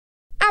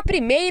A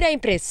primeira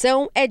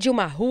impressão é de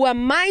uma rua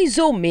mais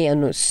ou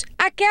menos.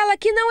 Aquela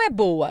que não é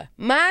boa,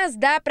 mas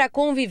dá para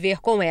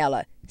conviver com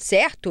ela.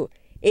 Certo?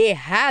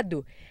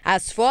 Errado!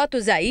 As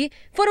fotos aí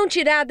foram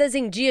tiradas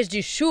em dias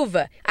de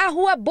chuva. A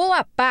rua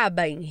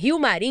Boapaba, em Rio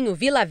Marinho,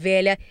 Vila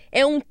Velha,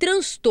 é um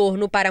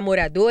transtorno para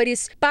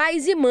moradores,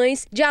 pais e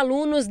mães de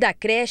alunos da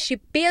creche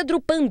Pedro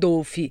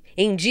Pandolfi.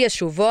 Em dias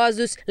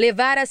chuvosos,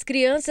 levar as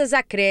crianças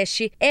à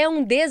creche é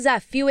um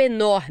desafio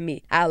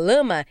enorme. A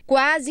lama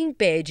quase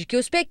impede que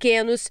os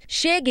pequenos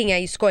cheguem à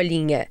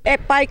escolinha. É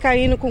pai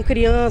caindo com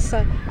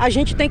criança, a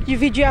gente tem que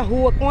dividir a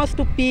rua com as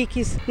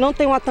tupiques, não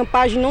tem uma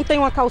tampagem, não tem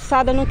uma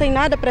calçada, não tem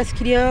nada para as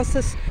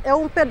crianças. É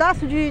um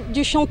pedaço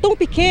de chão tão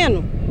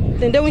pequeno,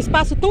 entendeu? Um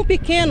espaço tão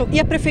pequeno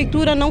e a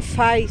prefeitura não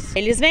faz.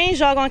 Eles vêm e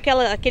jogam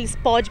aqueles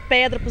pó de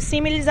pedra por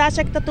cima e eles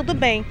acham que está tudo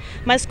bem.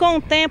 Mas com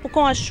o tempo,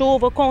 com a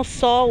chuva, com o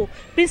sol,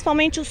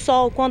 principalmente o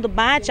sol, quando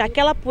bate,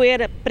 aquela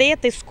poeira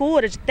preta,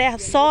 escura de terra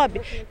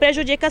sobe,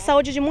 prejudica a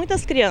saúde de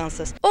muitas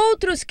crianças.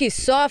 Outros que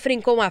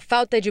sofrem com a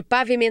falta de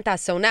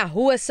pavimentação na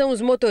rua são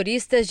os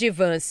motoristas de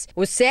vans.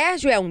 O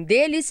Sérgio é um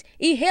deles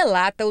e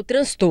relata o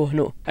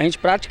transtorno. A gente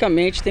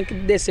praticamente tem que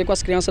descer com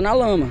as crianças na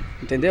lama,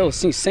 entendeu?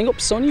 Assim, sem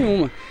opção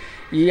nenhuma.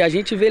 E a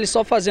gente vê eles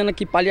só fazendo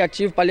aqui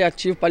paliativo,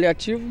 paliativo,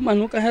 paliativo, mas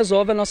nunca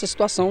resolve a nossa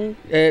situação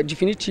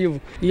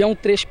definitiva. E é um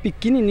trecho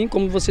pequenininho,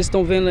 como vocês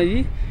estão vendo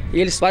aí, e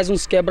eles fazem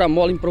uns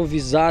quebra-mola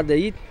improvisados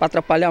aí para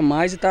atrapalhar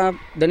mais e tá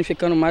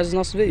danificando mais os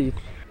nossos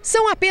veículos.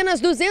 São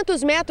apenas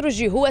 200 metros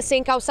de rua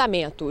sem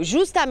calçamento,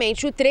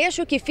 justamente o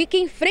trecho que fica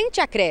em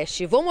frente à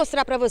creche. Vou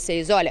mostrar para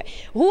vocês, olha,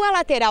 rua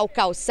lateral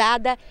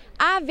calçada,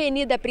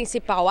 avenida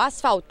principal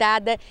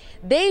asfaltada.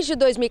 Desde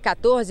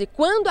 2014,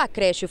 quando a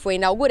creche foi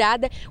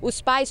inaugurada,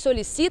 os pais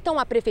solicitam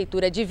à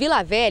Prefeitura de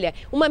Vila Velha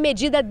uma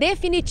medida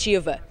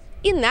definitiva.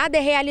 E nada é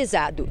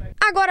realizado.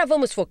 Agora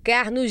vamos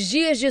focar nos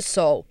dias de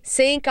sol.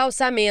 Sem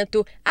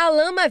calçamento, a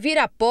lama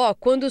vira pó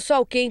quando o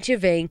sol quente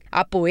vem.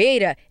 A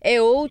poeira é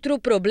outro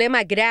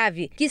problema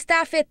grave que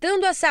está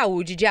afetando a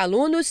saúde de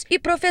alunos e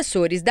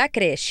professores da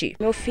creche.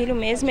 Meu filho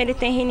mesmo, ele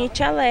tem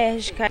rinite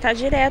alérgica, está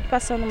direto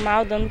passando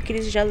mal, dando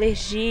crise de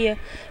alergia,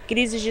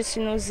 crise de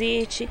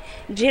sinusite,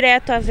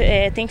 direto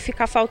tem que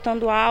ficar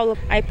faltando aula,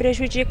 aí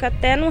prejudica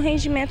até no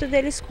rendimento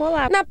dele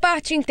escolar. Na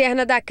parte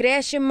interna da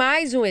creche,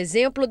 mais um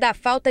exemplo da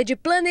falta de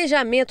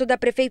planejamento da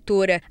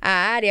prefeitura. A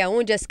área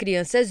onde as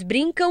crianças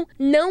brincam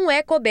não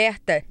é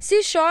coberta.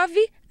 Se chove,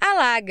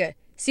 alaga.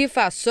 Se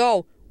faz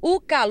sol, o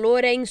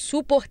calor é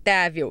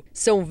insuportável.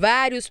 São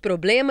vários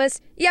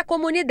problemas e a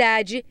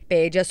comunidade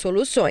pede as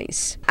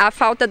soluções. A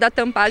falta da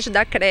tampagem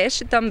da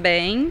creche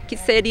também, que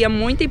seria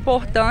muito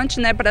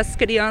importante, né, para as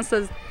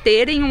crianças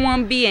terem um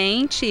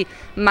ambiente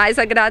mais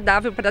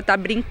agradável para estar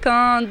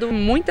brincando.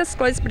 Muitas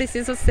coisas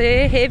precisam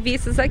ser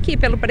revistas aqui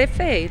pelo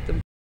prefeito.